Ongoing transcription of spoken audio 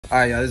All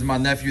right, y'all, this is my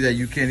nephew that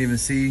you can't even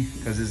see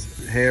because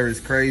his hair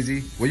is crazy.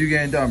 What you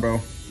getting done, bro?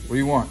 What do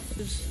you want?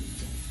 Just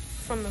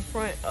from the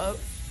front up.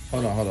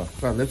 Hold on.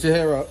 Come on, lift your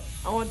hair up.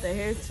 I want the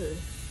hair to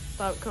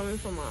stop coming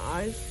from my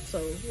eyes, so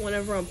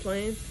whenever I'm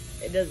playing,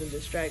 it doesn't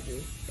distract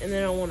me. And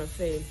then I want to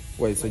fade.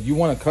 Wait, so you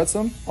want to cut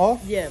some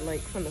off? Yeah,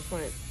 like from the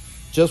front.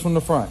 Just from the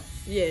front?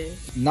 Yeah.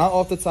 Not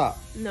off the top?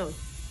 No.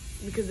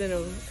 Because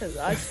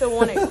I still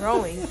want it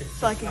growing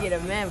so I can get a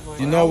man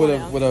bun. You know,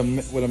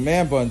 with a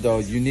man bun though,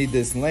 you need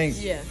this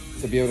length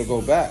to be able to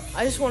go back.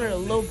 I just want it a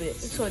little bit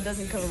so it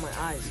doesn't cover my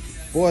eyes.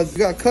 Boy, you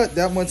got cut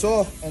that much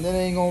off and then it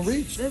ain't gonna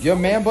reach. Your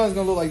man bun's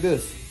gonna look like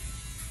this.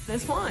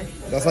 That's fine.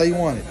 That's how you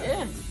want it?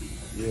 Yeah.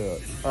 Yeah.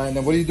 All right, and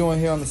then what are you doing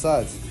here on the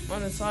sides?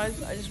 On the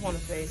sides, I just want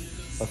to fade.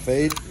 A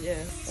fade?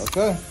 Yeah.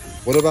 Okay.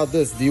 What about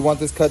this? Do you want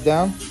this cut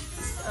down?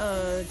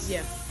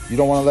 Yeah. You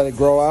don't want to let it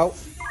grow out?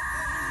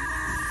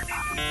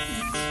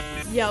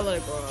 Yeah, I'll let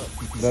it grow out.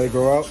 Let it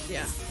grow out?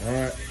 Yeah. All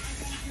right.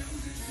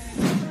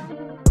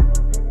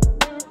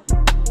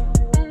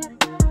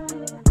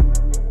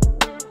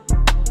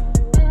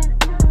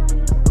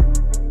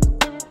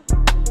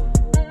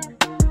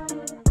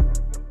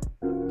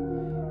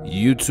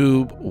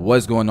 YouTube,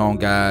 what's going on,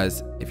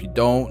 guys? If you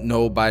don't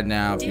know by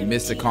now, if you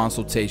missed the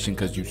consultation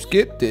because you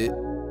skipped it,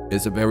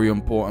 it's a very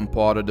important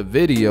part of the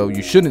video.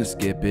 You shouldn't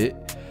skip it.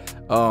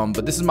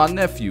 But this is my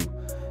nephew,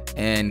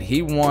 and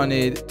he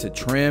wanted to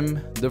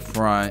trim the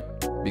front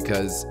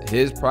because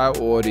his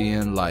priority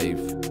in life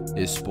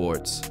is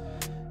sports.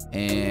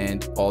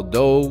 And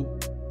although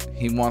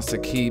he wants to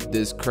keep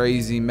this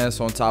crazy mess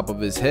on top of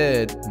his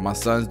head, my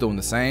son's doing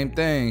the same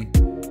thing.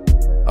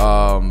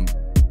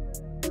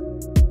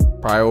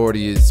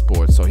 Priority is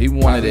sports, so he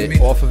wanted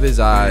it off of his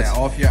eyes.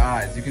 Yeah, off your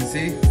eyes. You can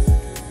see?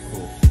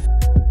 Cool.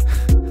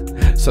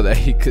 So that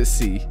he could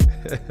see.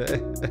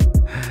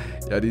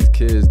 Yeah, these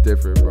kids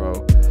different, bro.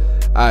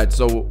 All right,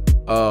 so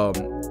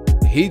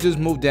he just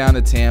moved down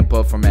to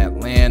Tampa from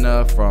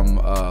Atlanta, from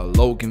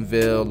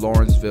Loganville,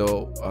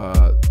 Lawrenceville,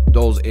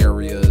 those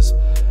areas,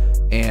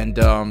 and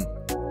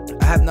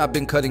I have not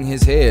been cutting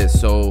his hair,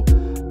 so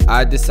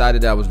I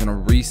decided I was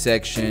gonna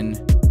resection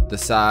the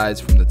sides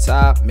from the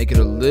top, make it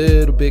a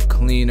little bit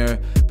cleaner,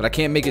 but I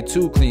can't make it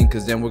too clean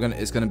because then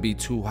it's gonna be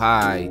too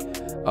high,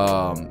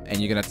 and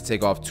you're gonna have to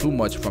take off too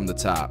much from the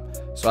top.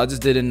 So I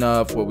just did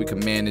enough where we can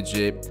manage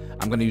it.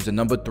 I'm gonna use a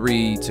number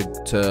 3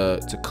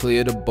 to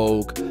clear the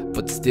bulk,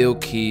 but still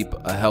keep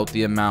a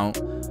healthy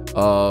amount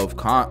of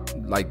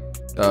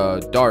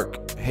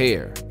dark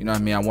hair. You know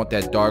what I mean? I want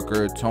that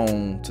darker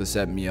tone to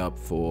set me up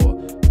for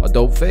a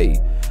dope fade.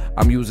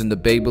 I'm using the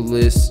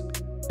Babyliss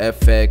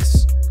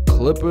FX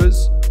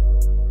clippers.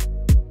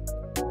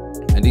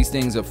 And these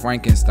things are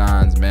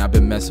Frankensteins, man. I've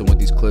been messing with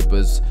these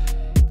clippers.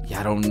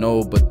 Yeah, I don't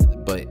know, but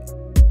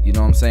you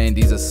know what I'm saying?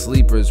 These are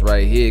sleepers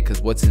right here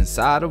because what's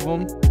inside of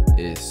them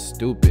is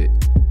stupid.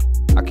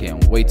 I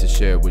can't wait to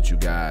share it with you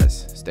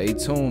guys. Stay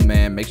tuned,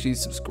 man. Make sure you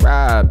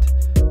subscribed.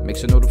 Make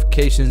sure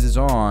notifications is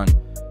on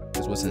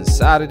because what's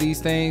inside of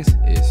these things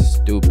is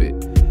stupid.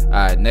 All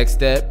right, next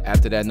step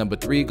after that number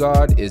 3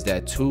 guard is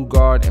that 2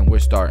 guard, and we're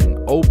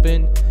starting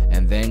open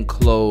and then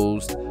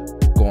closed,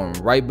 going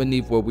right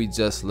beneath where we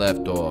just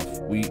left off.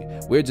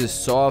 We're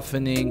just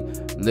softening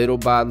little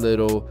by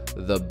little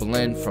the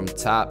blend from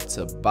top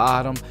to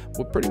bottom.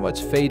 We're pretty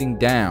much fading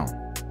down.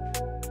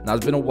 Now,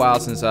 it's been a while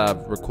since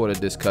I've recorded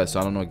this cut, so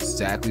I don't know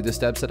exactly the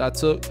steps that I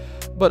took,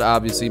 but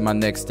obviously my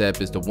next step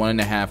is the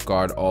 1.5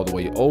 guard all the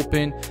way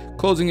open,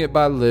 closing it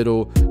by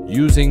little,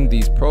 using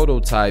these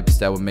prototypes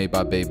that were made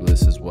by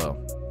Babyliss as well.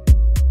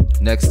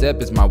 Next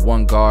step is my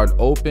 1 guard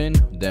open,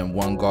 then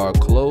 1 guard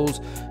close,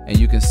 and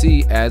you can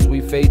see as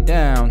we fade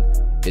down,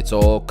 it's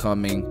all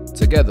coming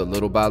together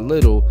little by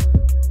little.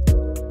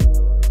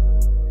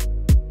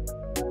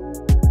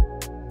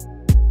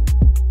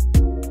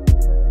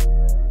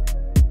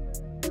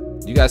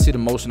 You guys see the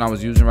motion I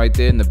was using right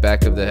there in the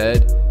back of the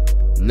head?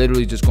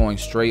 Literally just going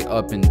straight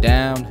up and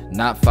down,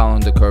 not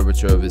following the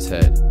curvature of his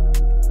head.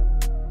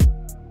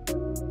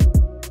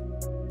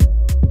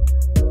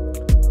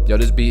 Yo,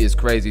 this beat is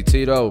crazy.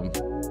 Tito,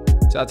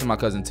 shout out to my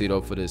cousin Tito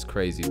for this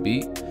crazy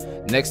beat.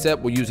 Next step,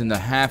 we're using the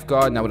 1/2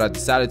 guard. Now what I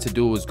decided to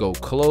do was go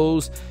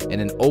close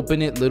and then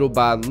open it little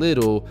by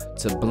little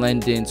to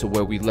blend into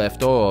where we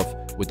left off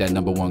with that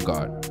number 1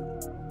 guard.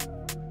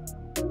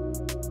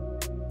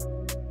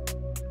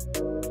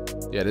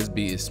 Yeah, this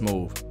beat is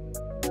smooth.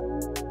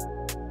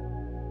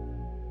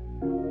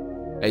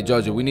 Hey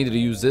Georgia, we needed to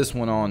use this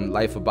one on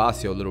Life of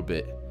Basio a little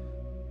bit.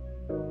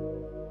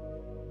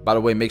 By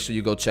the way, make sure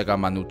you go check out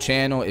my new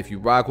channel. If you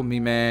rock with me,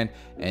 man,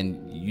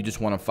 and you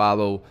just want to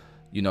follow,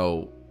 you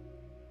know,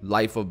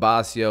 Life of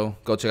Basio,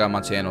 go check out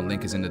my channel.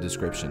 Link is in the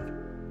description.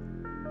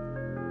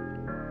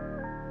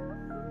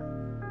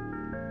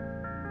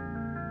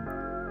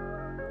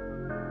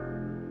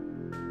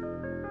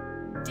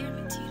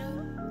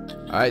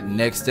 All right,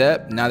 next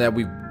step, now that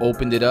we've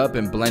opened it up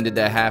and blended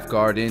that 1/2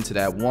 guard into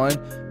that 1,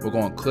 we're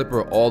going to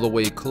clipper all the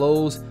way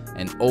close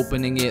and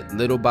opening it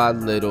little by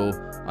little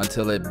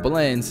until it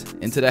blends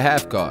into the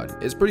 1/2 guard.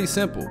 It's pretty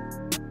simple.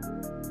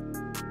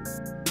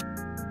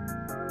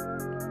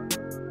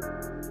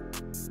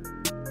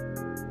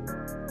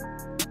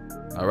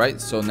 All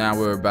right, so now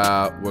we're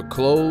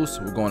close.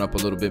 We're going up a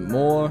little bit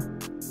more.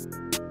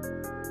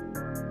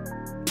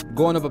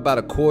 Going up about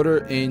a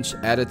 1/4 inch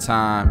at a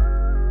time,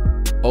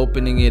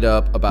 opening it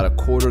up about a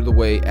 1/4 of the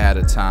way at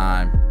a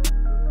time.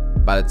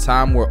 By the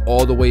time we're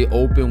all the way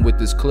open with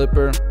this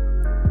clipper,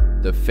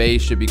 the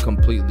fade should be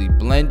completely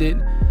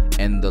blended,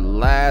 and the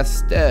last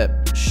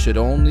step should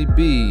only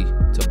be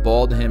to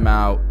bald him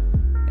out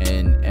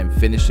and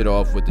finish it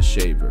off with the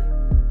shaver.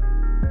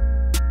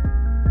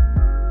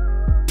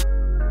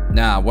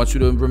 Now, I want you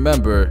to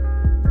remember,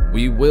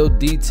 we will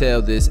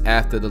detail this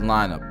after the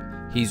lineup.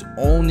 He's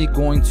only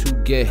going to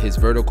get his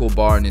vertical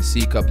bar and his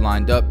C-cup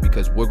lined up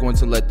because we're going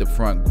to let the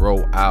front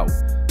grow out.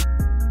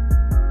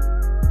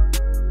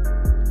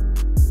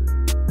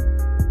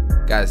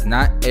 Guys,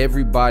 not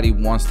everybody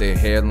wants their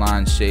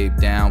hairline shaved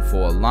down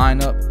for a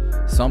lineup.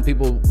 Some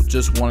people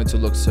just want it to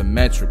look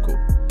symmetrical.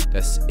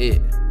 That's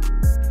it.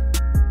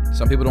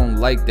 Some people don't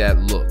like that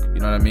look, you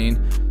know what I mean?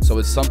 So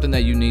it's something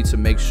that you need to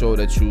make sure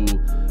that you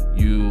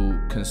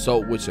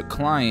consult with your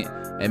client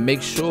and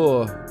make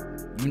sure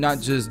you're not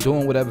just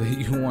doing whatever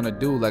you want to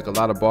do. Like a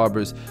lot of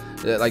barbers,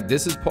 like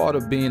this is part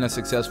of being a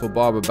successful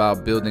barber,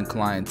 about building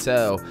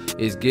clientele,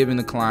 is giving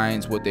the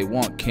clients what they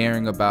want,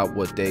 caring about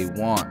what they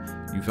want.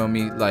 You feel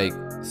me? Like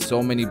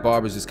so many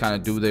barbers just kind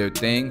of do their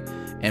thing,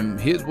 and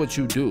here's what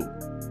you do.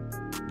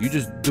 You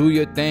just do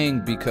your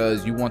thing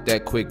because you want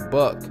that quick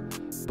buck,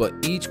 but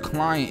each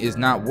client is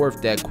not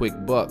worth that quick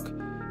buck.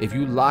 If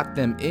you lock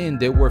them in,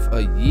 they're worth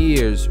a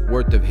year's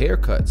worth of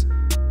haircuts.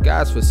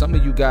 Guys, for some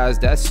of you guys,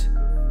 that's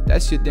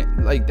your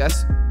like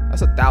that's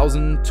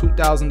 $1,000,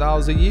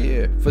 $2,000 a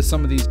year for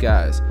some of these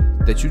guys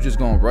that you just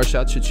gonna rush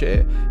out your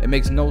chair. It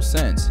makes no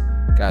sense.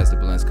 Guys, the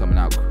blend's coming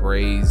out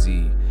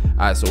crazy.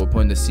 All right, so we're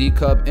putting the C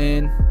cup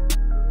in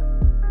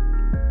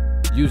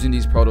using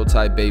these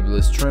prototype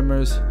babyless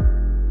trimmers.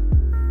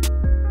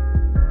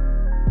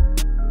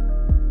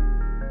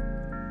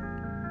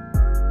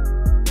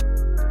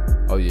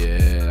 Oh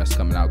yeah, that's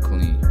coming out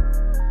clean.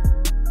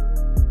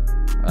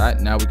 All right,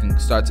 now we can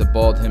start to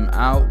bald him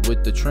out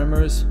with the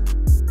trimmers.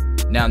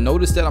 Now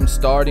notice that I'm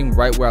starting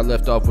right where I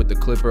left off with the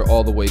clipper,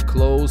 all the way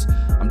close.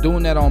 I'm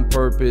doing that on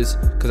purpose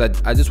because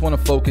I just want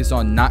to focus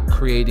on not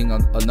creating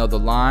another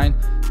line.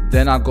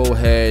 Then I'll go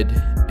ahead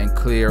and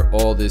clear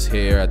all this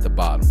hair at the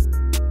bottom.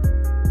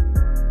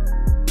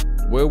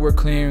 Where we're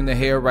clearing the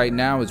hair right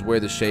now is where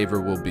the shaver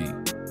will be.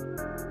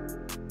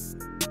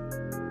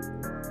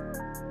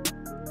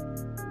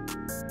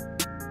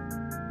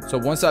 So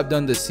once I've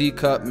done the C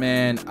cup,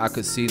 man, I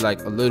could see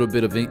like a little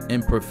bit of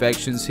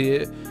imperfections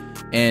here,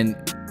 and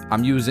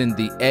I'm using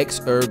the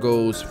X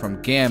ergos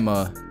from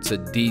Gamma to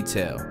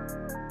detail.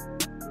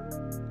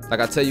 Like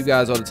I tell you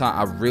guys all the time,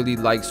 I really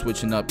like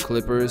switching up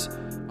clippers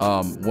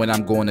when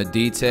I'm going to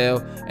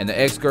detail, and the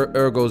X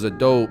ergos are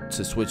dope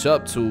to switch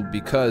up to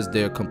because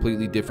they're a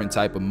completely different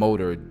type of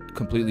motor,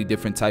 completely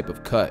different type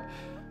of cut.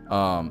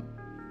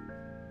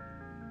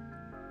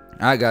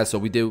 Alright guys, so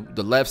we did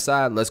the left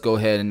side. Let's go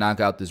ahead and knock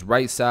out this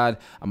right side.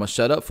 I'm gonna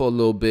shut up for a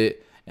little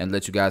bit and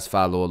let you guys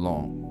follow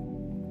along.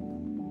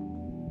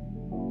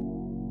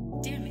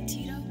 Damn it,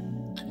 Tito.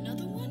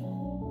 Another one?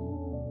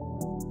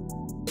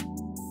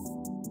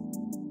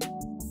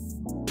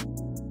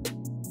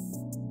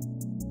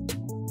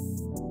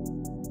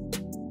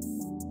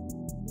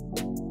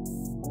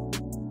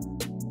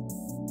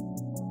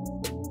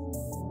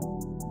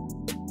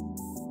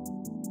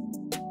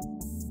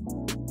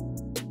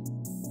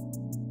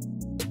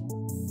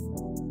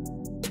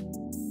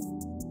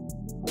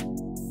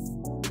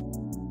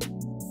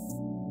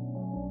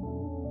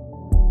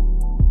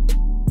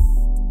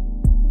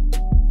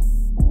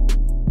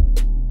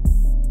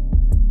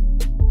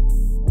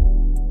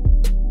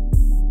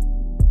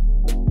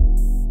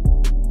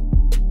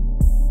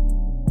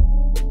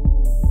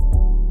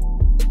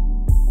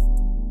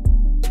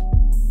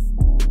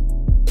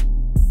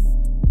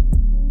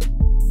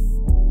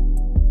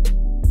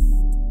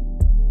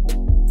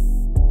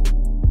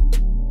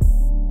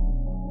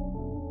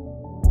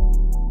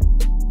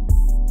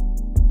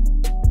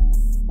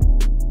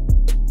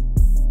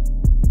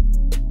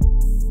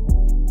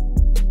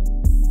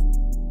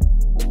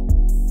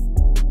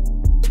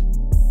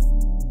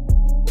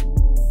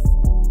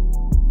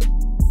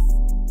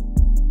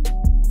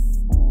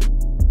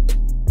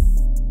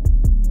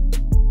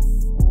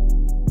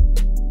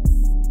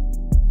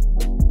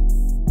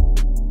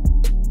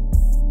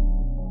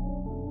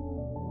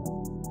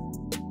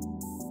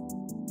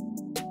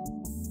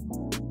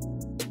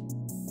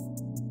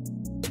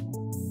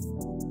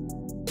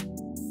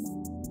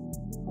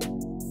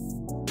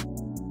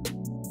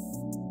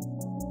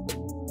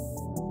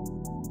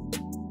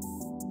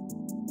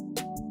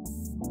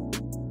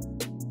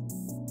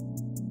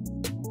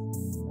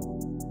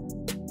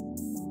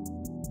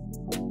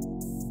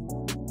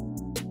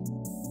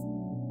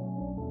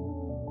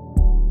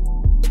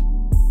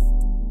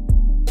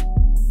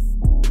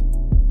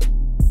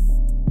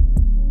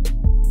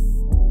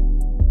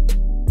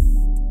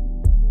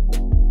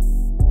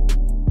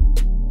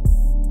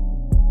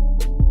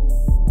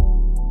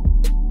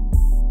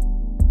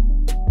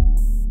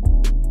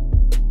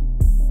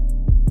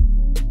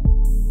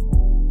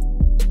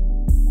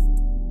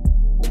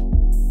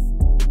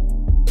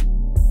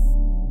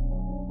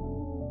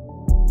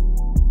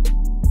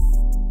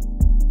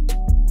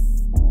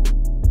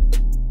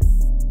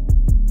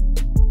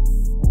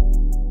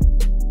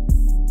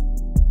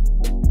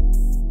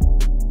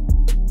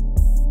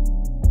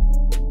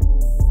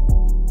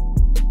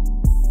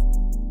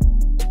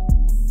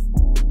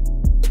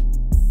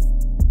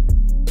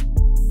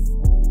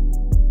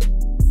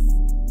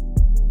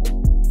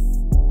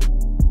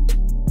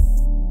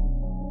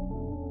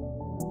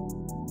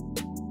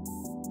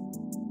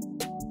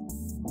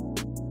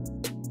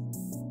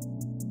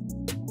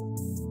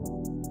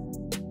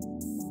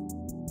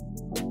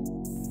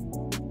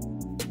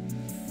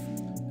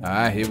 All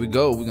right, here we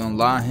go. We're gonna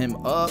line him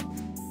up.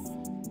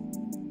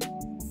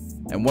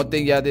 And one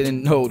thing y'all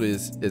didn't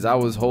notice is I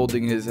was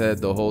holding his head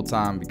the whole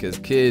time, because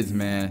kids,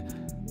 man,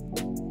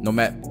 no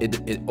matter,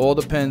 it all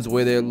depends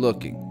where they're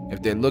looking.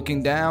 If they're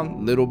looking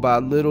down, little by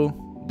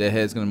little, their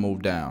head's gonna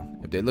move down.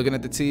 If they're looking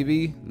at the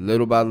TV,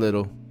 little by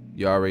little,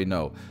 you already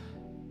know.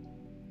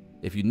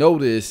 If you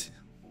notice,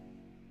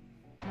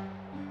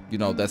 you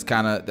know, that's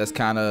kind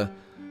of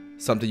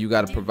something you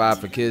got to provide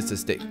for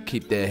kids to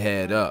keep their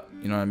head up.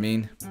 You know what I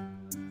mean?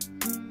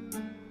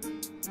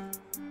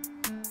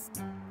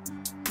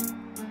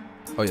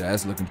 Oh yeah,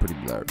 that's looking pretty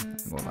blurry. I'm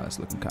gonna lie, it's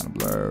looking kind of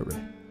blurry.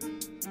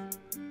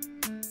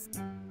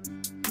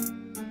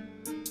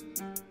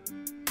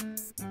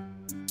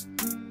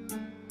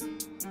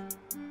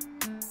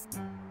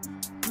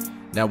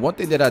 Now, one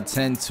thing that I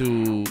tend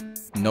to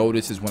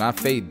notice is when I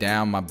fade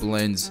down, my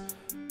blends,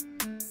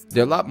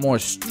 they're a lot more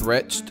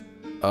stretched,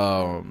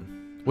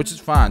 which is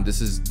fine.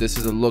 This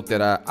is a look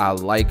that I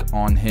like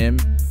on him,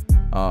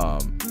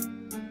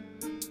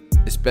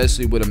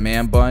 especially with a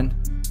man bun,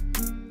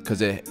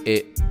 because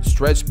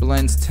stretched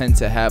blends tend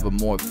to have a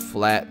more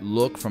flat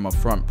look from a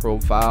front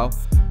profile,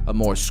 a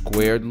more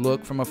squared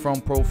look from a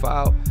front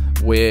profile,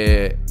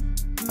 where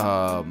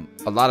a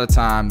lot of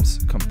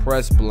times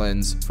compressed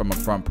blends from a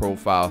front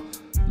profile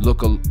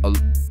look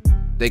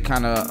they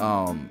kind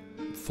of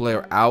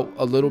flare out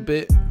a little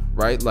bit,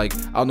 right? Like,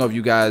 I don't know if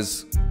you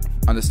guys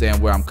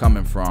understand where I'm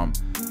coming from,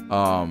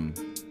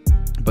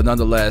 but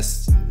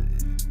nonetheless,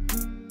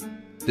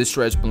 this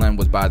stretch blend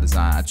was by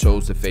design. I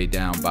chose to fade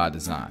down by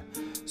design.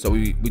 So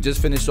we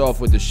just finished off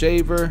with the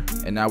shaver,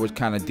 and now we're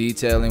kind of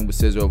detailing with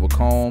scissor over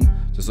comb,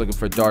 just looking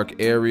for dark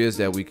areas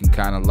that we can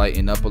kind of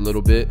lighten up a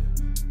little bit.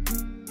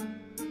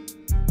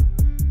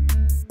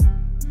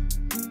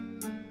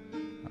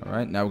 All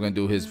right, now we're gonna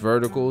do his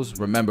verticals.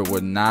 Remember, we're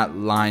not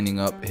lining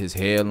up his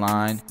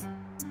hairline.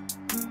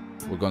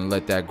 We're gonna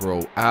let that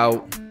grow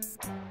out.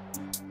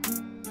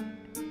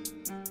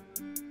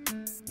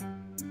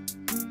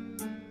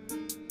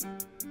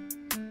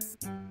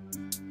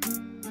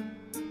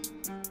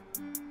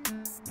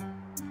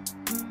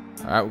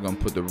 All right, we're gonna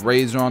put the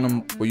razor on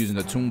them. We're using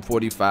the Tomb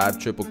 45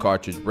 triple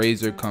cartridge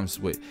razor. Comes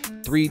with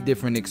 3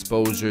 different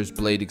exposures,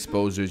 blade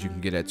exposures you can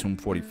get at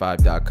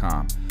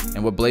tomb45.com.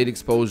 And what blade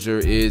exposure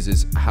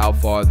is how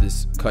far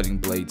this cutting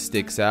blade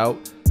sticks out.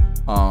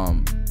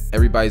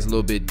 Everybody's a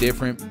little bit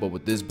different, but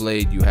with this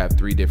blade, you have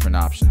 3 different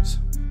options.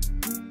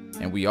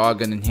 And we are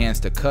gonna enhance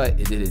the cut.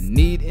 It didn't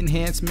need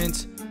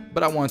enhancements,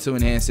 but I want to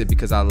enhance it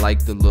because I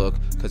like the look,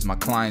 because my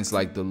clients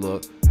like the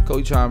look.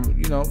 Cody trying to,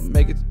 you know,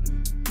 make it,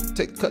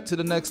 take the cut to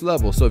the next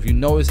level. So if you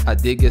notice, I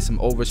did get some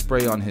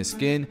overspray on his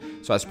skin,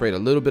 so I sprayed a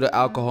little bit of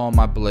alcohol on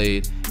my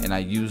blade, and I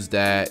used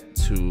that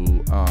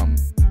to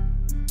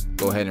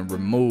go ahead and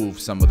remove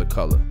some of the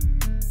color.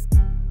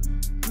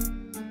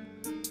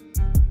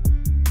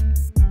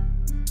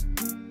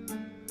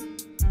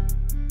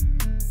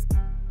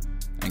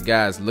 And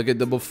guys, look at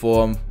the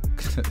before.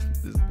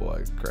 This boy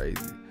is crazy.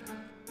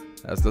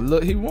 That's the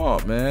look he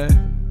want,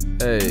 man.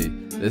 Hey,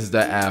 this is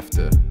the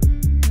after.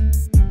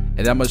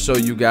 And I'm gonna show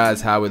you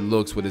guys how it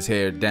looks with his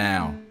hair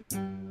down,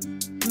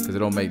 because it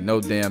don't make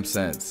no damn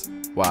sense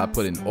why I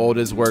put in all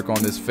this work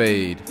on this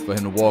fade for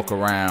him to walk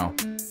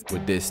around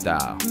with this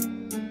style.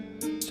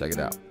 Check it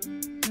out.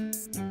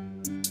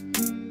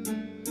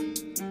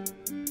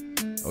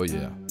 Oh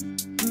yeah.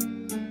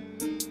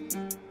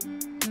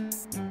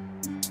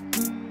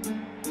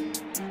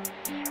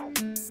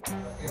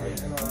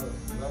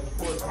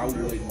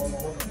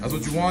 That's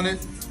what you wanted?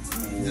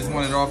 You just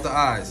wanted it off the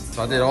eyes.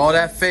 So I did all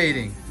that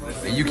fading,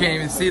 and you can't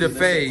even see the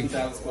fade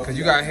because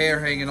you got hair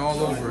hanging all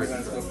over it.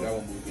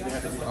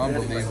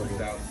 Unbelievable.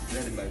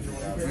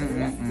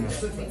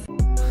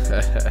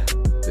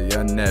 The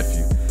young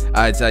nephew.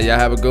 All right, y'all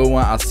have a good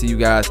one. I'll see you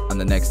guys on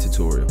the next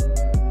tutorial.